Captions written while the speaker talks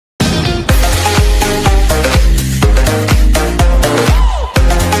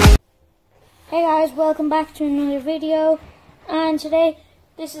guys, welcome back to another video, and today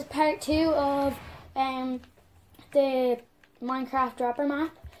this is part 2 of the Minecraft dropper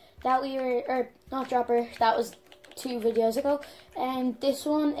map that we were, or not dropper, that was 2 videos ago, and this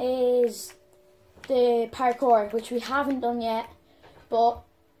one is the parkour, which we haven't done yet, but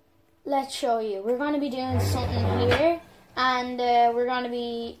let's show you. We're going to be doing something here, and we're going to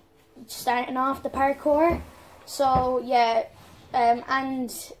be starting off the parkour, so yeah.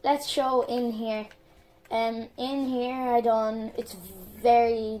 And let's show in here. In here it's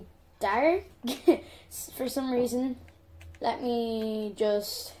very dark for some reason. Let me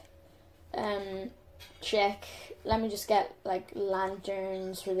just check. Let me just get like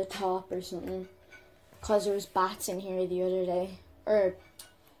lanterns for the top or something, cause there was bats in here the other day, or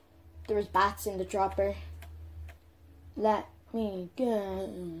there was bats in the dropper. Let me go.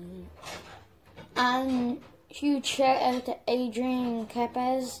 And huge shout out to Adrian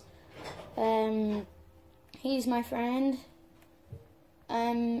Kepes. He's my friend.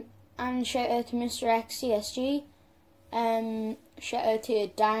 And shout out to Mr. XCSG. Shout out to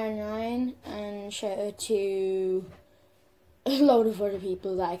Darren Ryan, and shout out to a load of other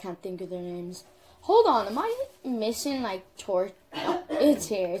people that I can't think of their names. Hold on, am I missing like torch? No, it's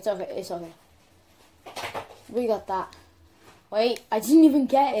here. It's okay. It's okay. We got that. Wait, I didn't even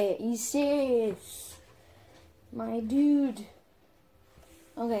get it. You serious? My dude.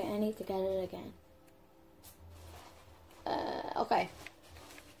 Okay, I need to get it again. Okay.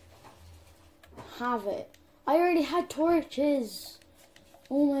 Have it. I already had torches.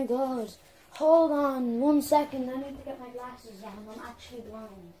 Oh my god. Hold on 1 second. I need to get my glasses on. I'm actually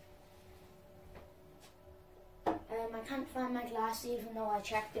blind. I can't find my glasses even though I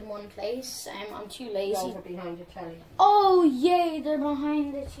checked in one place. I'm too lazy. Those are behind the telly. Oh yay, they're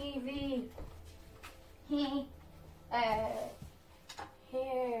behind the TV. Here.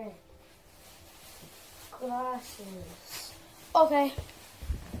 Glasses. Okay.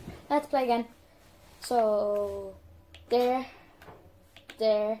 Let's play again. So, there,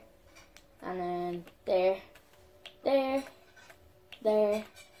 and then there, and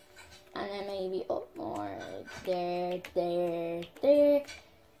then maybe up more, there.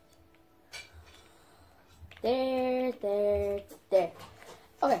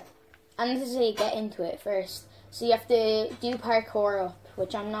 Okay, and this is how you get into it first. So you have to do parkour up,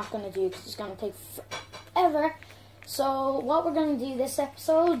 which I'm not going to do because it's going to take forever. So what we're going to do this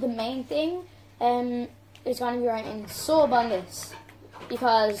episode, the main thing, is going to be writing sub on this,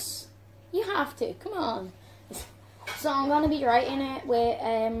 because you have to, come on. So I'm going to be writing it with,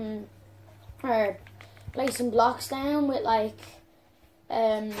 or placing blocks down with like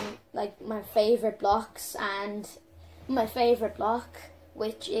my favourite blocks, and my favourite block,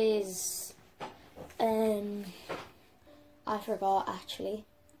 which is, I forgot actually.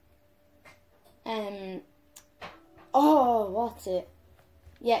 Oh, what's it?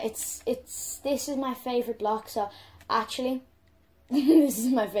 Yeah, this is my favourite block, so actually, this is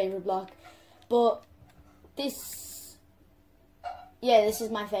my favourite block, but this is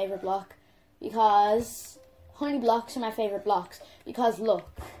my favourite block, because honey blocks are my favourite blocks, because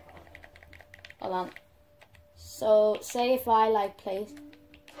look, hold on, so say if I like place,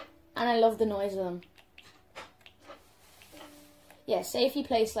 and I love the noise of them. Yeah, say if you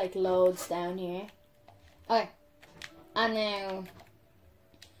place like loads down here. Okay. And now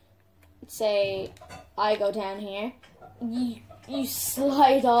say I go down here. You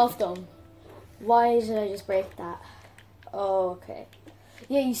slide off them. Why did I just break that? Oh, okay.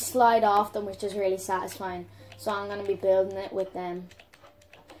 Yeah, you slide off them, which is really satisfying. So I'm gonna be building it with them.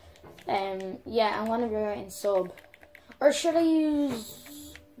 Yeah, I'm gonna be writing sub. Or should I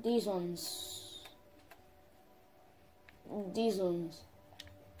use these ones? These ones,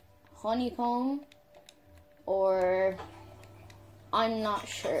 honeycomb, or I'm not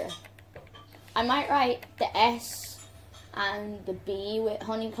sure. I might write the S and the B with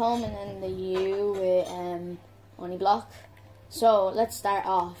honeycomb, and then the U with honey block. So let's start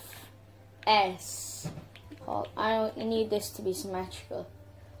off. S. Oh, I need this to be symmetrical.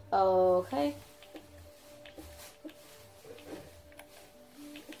 Okay.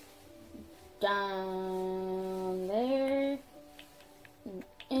 Down there.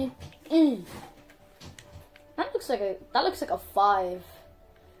 That looks like a 5.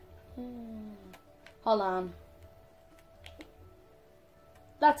 Hold on.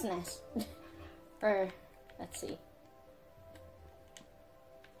 That's an S. Or let's see.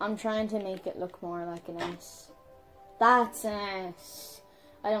 I'm trying to make it look more like an S. That's an S.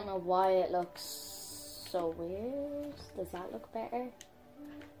 I don't know why it looks so weird. Does that look better?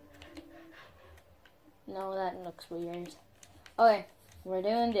 No, that looks weird. Okay, we're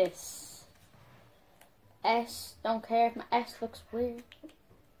doing this. S. Don't care if my S looks weird.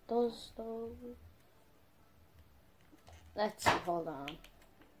 Does though. Let's see, hold on.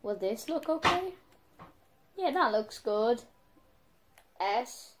 Will this look okay? Yeah, that looks good.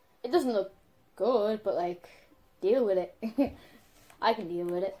 S. It doesn't look good, but like, deal with it. I can deal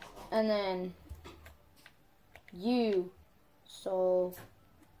with it. And then U. So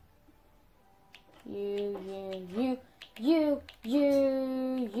U.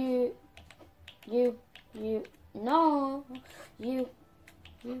 No. U.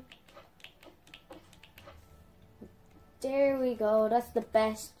 There we go. That's the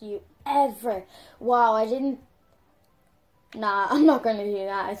best U ever. Wow, I didn't. Nah, I'm not gonna do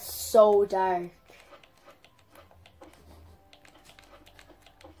that. It's so dark.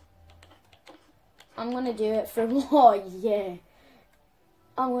 I'm gonna do it for, oh yeah.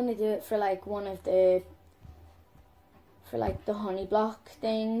 I'm gonna do it for like one of the, for like the honey block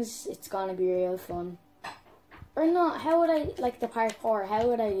things. It's gonna be real fun. Or not, how would I, like the parkour, how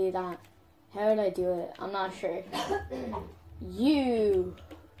would I do that? How would I do it? I'm not sure. U.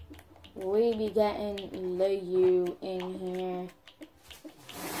 We be getting the U in here.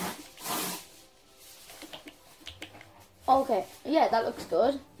 Okay, yeah, that looks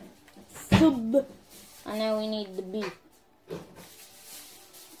good. Sub. And now we need the B.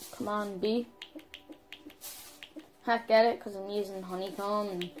 Come on, B. Heck, get it? Because I'm using honeycomb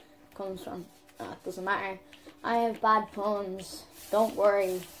and it comes from, it doesn't matter. I have bad puns. Don't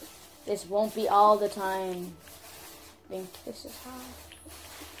worry. This won't be all the time. I think this is hard.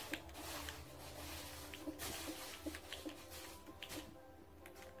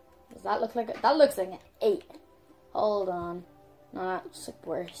 Does that look like it? That looks like an 8. Hold on. No, that looks like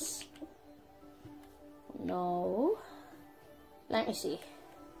worse. No. Let me see.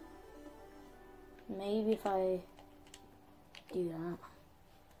 Maybe if I do that.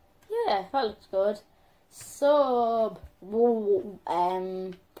 Yeah, that looks good. Sub.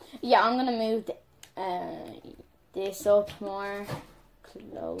 Yeah, I'm gonna move this up more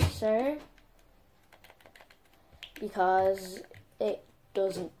closer because it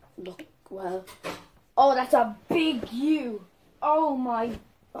doesn't look well. Oh, that's a big U. Oh my.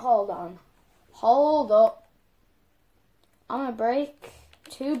 Hold on. Hold up. I'm gonna break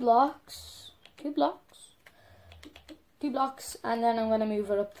 2 blocks. 2 blocks. 2 blocks, and then I'm gonna move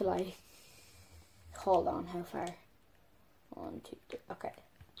it up to like. Hold on, how far? 1, 2, 3. Okay.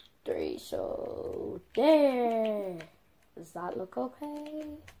 3, so there. Does that look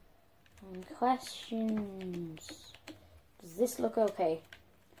okay? And questions. Does this look okay?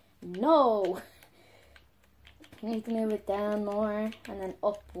 No. You need to move it down more and then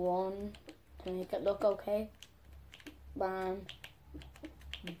up 1 to make it look okay. Bam.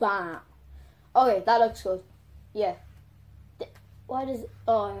 Bam. Okay, that looks good. Yeah. Why does it?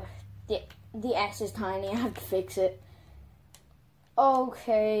 Oh, the S is tiny. I have to fix it.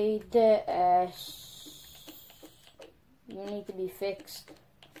 Okay, the S. You need to be fixed.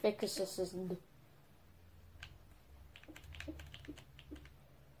 Fix this.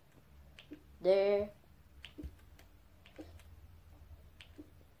 There.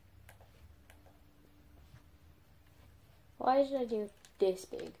 Why did I do it this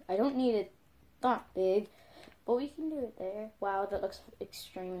big? I don't need it that big, but we can do it there. Wow, that looks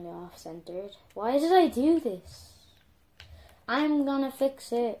extremely off-centered. Why did I do this? I'm gonna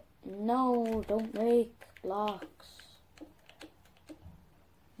fix it. No, don't break blocks.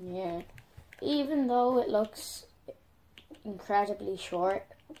 Yeah. Even though it looks incredibly short,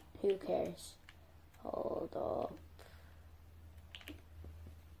 who cares? Hold up.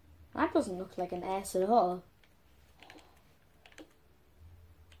 That doesn't look like an S at all.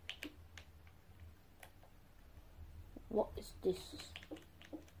 What is this?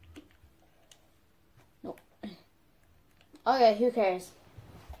 No. Okay, who cares?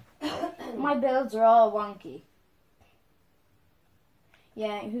 My builds are all wonky.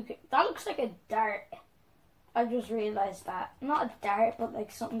 Yeah, that looks like a dart. I just realized that. Not a dart, but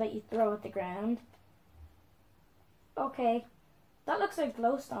like something that you throw at the ground. Okay. That looks like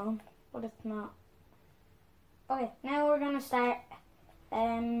glowstone, but it's not. Okay, now we're gonna start.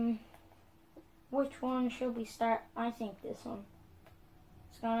 Which one should we start? I think this one.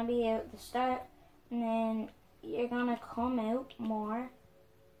 It's gonna be out the start, and then you're gonna come out more.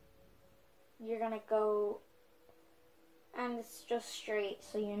 You're gonna go, and it's just straight,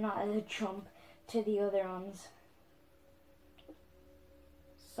 so you're not at a jump to the other ones.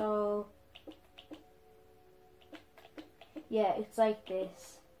 So, yeah, it's like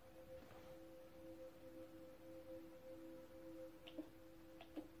this.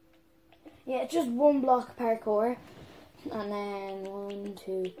 Yeah, it's just 1 block parkour. And then 1,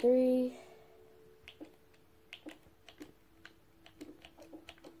 2, 3.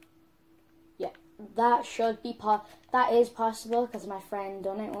 that should be that is possible because my friend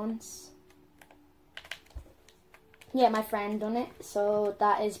done it once. Yeah, my friend done it, so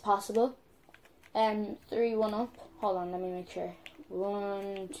that is possible. 3, 1 up. Hold on, let me make sure.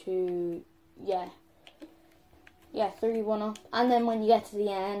 1, 2, yeah. Yeah, 3, 1 up. And then when you get to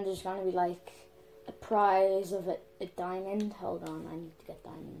the end, there's gonna be like a prize of a diamond. Hold on, I need to get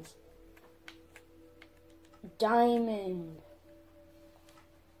diamonds. Diamond.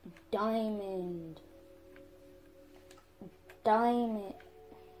 Diamond. Diamond.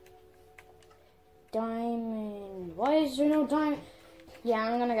 Diamond. Why is there no diamond? Yeah,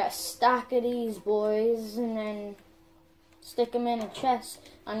 I'm gonna get a stack of these boys and then stick them in a chest.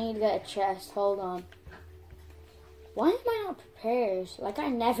 I need to get a chest. Hold on. Why am I not prepared? Like, I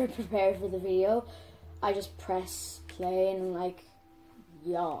never prepare for the video. I just press play and I'm like,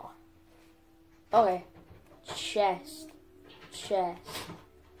 yeah. Okay. Chest. Chest.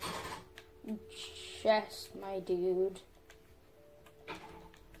 Chest, my dude.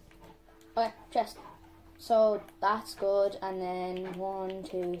 Okay, chest. So that's good. And then 1,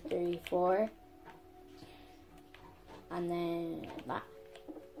 2, 3, 4. And then that.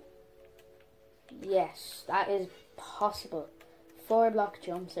 Yes, that is possible. 4 block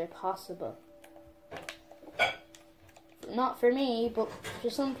jumps are possible. Not for me, but for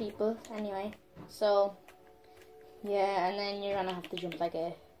some people anyway. So yeah, and then you're gonna have to jump like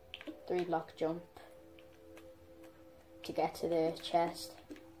a 3 block jump to get to the chest.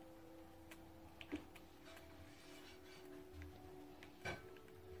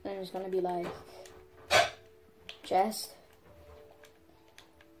 And there's gonna be like chest.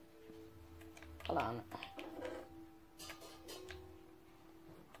 Hold on.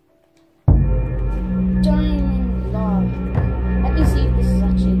 Diamond log. Let me see if this is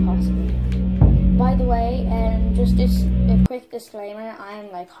actually possible. By the way, just a quick disclaimer, I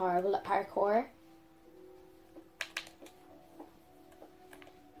am like horrible at parkour.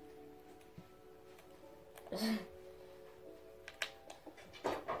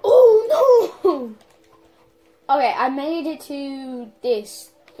 Oh no! Okay, I made it to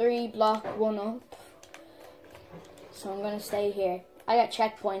this 3 block 1 up. So I'm gonna stay here. I got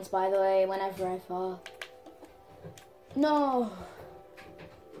checkpoints, by the way, whenever I fall. No!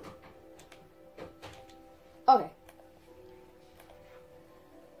 Okay.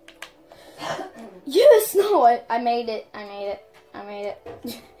 Yes! No! I made it. I made it. I made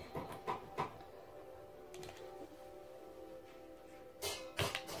it.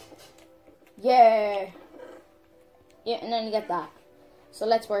 Yeah! Yeah, and then you get that. So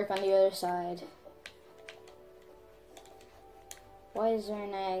let's work on the other side. Why is there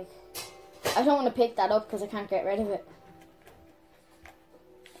an egg? I don't want to pick that up because I can't get rid of it.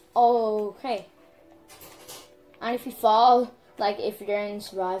 Okay. And if you fall, like if you're in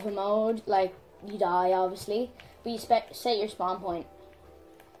survival mode, like you die obviously, but you set your spawn point.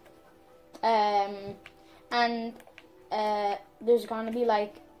 And there's gonna be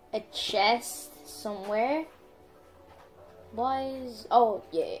like a chest somewhere. Oh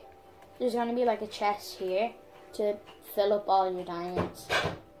yeah, there's gonna be like a chest here to fill up all your diamonds.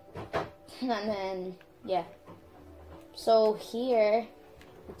 And then yeah, so here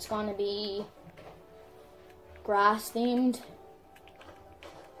it's gonna be grass themed.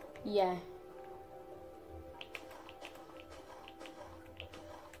 Yeah.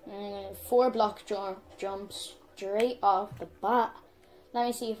 And 4 block jump straight off the bat. Let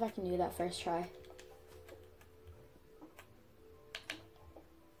me see if I can do that first try.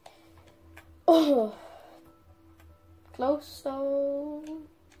 Oh, close though.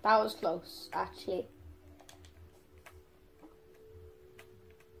 That was close, actually.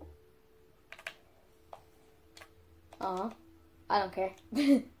 I don't care.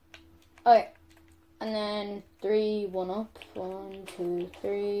 Okay, and then 3, 1 up. 1, 2,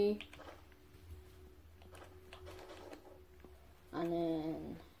 3, and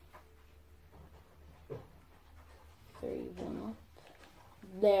then 3, 1 up.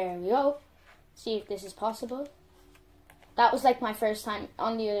 There we go. See if this is possible. That was like my first time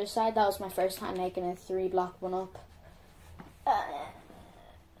on the other side. That was my first time making a 3 block 1 up.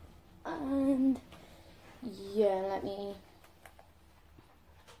 And yeah, let me.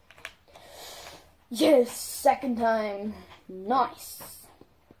 Yes, second time. Nice.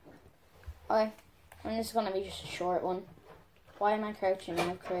 Okay, and this is gonna be just a short one. Why am I crouching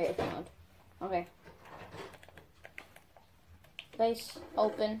in creative mode? Okay. Place,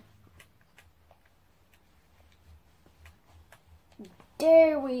 open.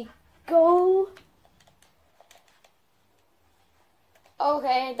 There we go.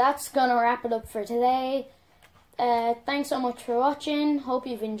 Okay, that's gonna wrap it up for today. Thanks so much for watching. Hope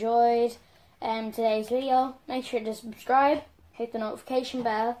you've enjoyed. today's video. Make sure to subscribe, hit the notification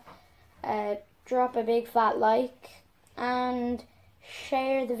bell, drop a big fat like, and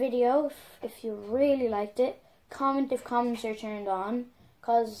share the video if you really liked it. Comment if comments are turned on,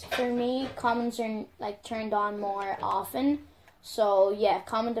 because for me comments are like turned on more often. So yeah,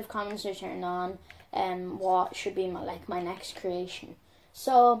 comment if comments are turned on, and what should be my next creation.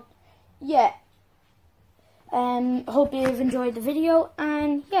 So yeah, hope you've enjoyed the video,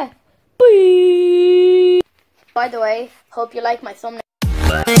 and yeah, bye. By the way, hope you like my thumbnail.